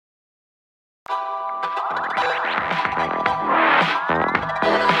Hey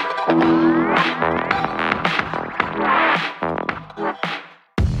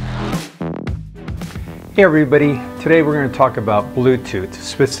everybody, today we're going to talk about Bluetooth,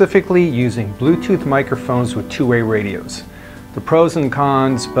 specifically using Bluetooth microphones with two-way radios. The pros and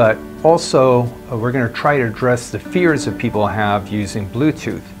cons, but also we're going to try to address the fears that people have using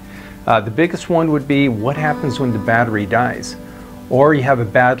Bluetooth. The biggest one would be what happens when the battery dies, or you have a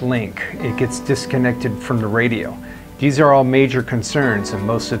bad link, it gets disconnected from the radio. These are all major concerns, and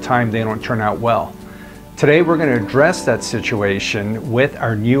most of the time they don't turn out well. Today we're going to address that situation with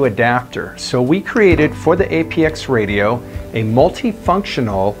our new adapter. So we created for the APX radio a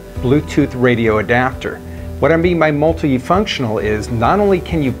multifunctional Bluetooth radio adapter. What I mean by multifunctional is not only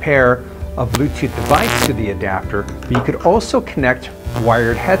can you pair a Bluetooth device to the adapter, but you could also connect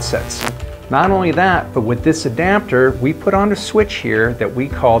wired headsets. Not only that, but with this adapter we put on a switch here that we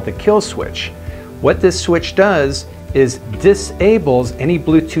call the kill switch. What this switch does is disables any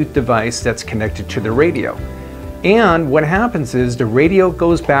Bluetooth device that's connected to the radio. And what happens is the radio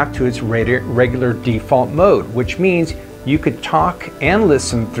goes back to its regular default mode, which means you could talk and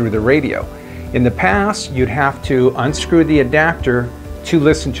listen through the radio. In the past, you'd have to unscrew the adapter to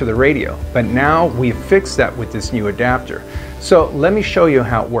listen to the radio, but now we've fixed that with this new adapter. So let me show you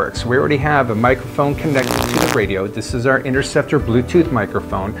how it works. We already have a microphone connected to the radio. This is our Interceptor Bluetooth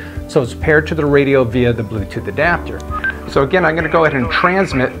microphone, so it's paired to the radio via the Bluetooth adapter. So again, I'm going to go ahead and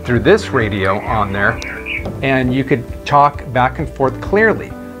transmit through this radio on there, and you could talk back and forth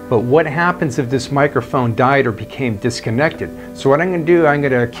clearly. But what happens if this microphone died or became disconnected? So what I'm going to do, I'm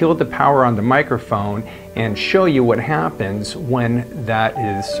going to kill the power on the microphone and show you what happens when that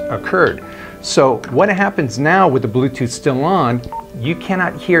is occurred. So what happens now with the Bluetooth still on, you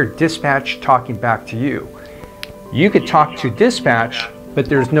cannot hear dispatch talking back to you. You could talk to dispatch, but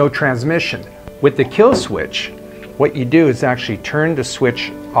there's no transmission. With the kill switch, what you do is actually turn the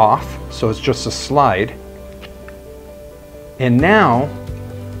switch off, so it's just a slide. And now,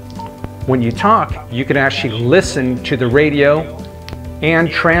 when you talk, you can actually listen to the radio and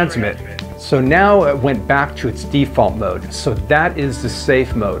transmit. So now it went back to its default mode. So that is the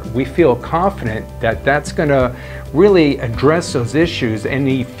safe mode. We feel confident that that's going to really address those issues and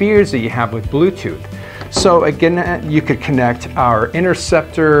the fears that you have with Bluetooth. So again, you could connect our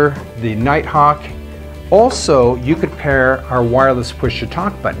Interceptor, the Nighthawk. Also, you could pair our wireless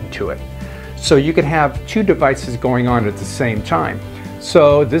push-to-talk button to it. So you could have two devices going on at the same time.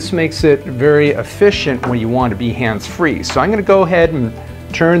 So this makes it very efficient when you want to be hands-free. So I'm going to go ahead and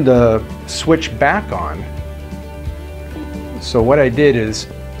turn the switch back on. So what I did is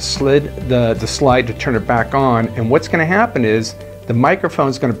slid the slide to turn it back on, and what's going to happen is the microphone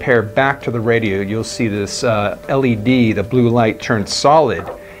is going to pair back to the radio. You'll see this LED, the blue light, turn solid,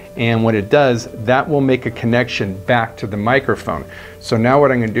 and when it does, that will make a connection back to the microphone. So now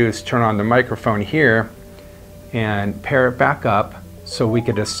what I'm going to do is turn on the microphone here and pair it back up so we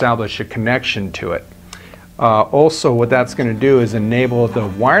could establish a connection to it. Also, what that's going to do is enable the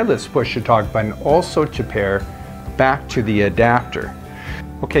wireless push-to-talk button also to pair back to the adapter.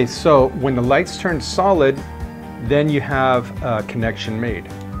 Okay, so when the lights turn solid, then you have a connection made.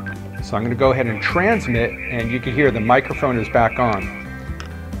 So I'm going to go ahead and transmit, and you can hear the microphone is back on.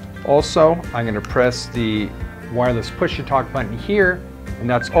 Also, I'm going to press the wireless push-to-talk button here, and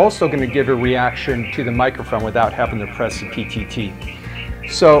that's also going to give a reaction to the microphone without having to press the PTT.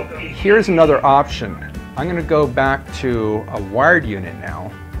 So here's another option. I'm going to go back to a wired unit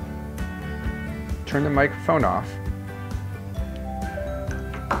now, turn the microphone off,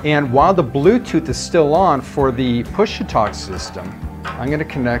 and while the Bluetooth is still on for the push-to-talk system, I'm going to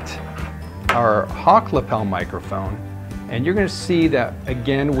connect our Hawk lapel microphone, and you're going to see that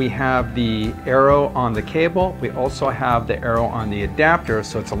again we have the arrow on the cable, we also have the arrow on the adapter,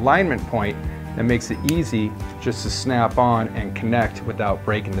 so it's alignment point that makes it easy just to snap on and connect without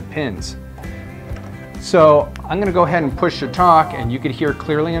breaking the pins. So I'm going to go ahead and push to talk, and you can hear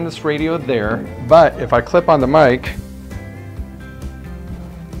clearly in this radio there, but if I clip on the mic,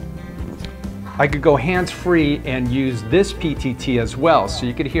 I could go hands-free and use this PTT as well. So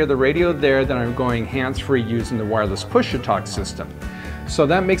you could hear the radio there, then I'm going hands-free using the wireless push-to-talk system. So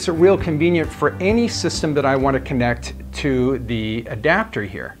that makes it real convenient for any system that I want to connect to the adapter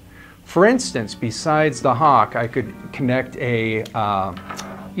here. For instance, besides the Hawk, I could connect a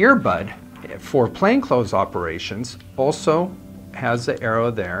earbud for plainclothes operations. Also has the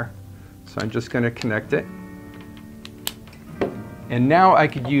arrow there. So I'm just going to connect it. And now I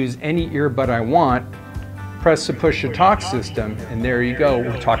could use any earbud I want, press the push to talk system, and there you go,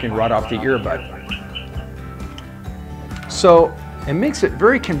 we're talking right off the earbud. So It makes it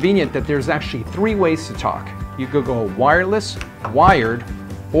very convenient that there's actually 3 ways to talk. You could go wireless, wired,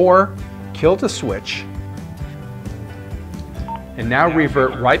 or kill to switch, and now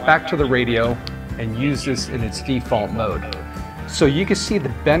revert right back to the radio and use this in its default mode. So you can see the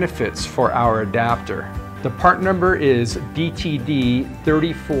benefits for our adapter. The part number is BTDEC-S.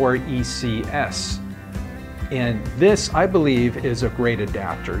 And this, I believe, is a great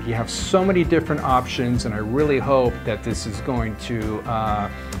adapter. You have so many different options, and I really hope that this is going to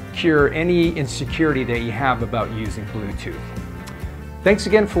cure any insecurity that you have about using Bluetooth. Thanks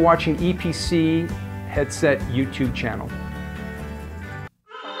again for watching EPC Headset YouTube channel.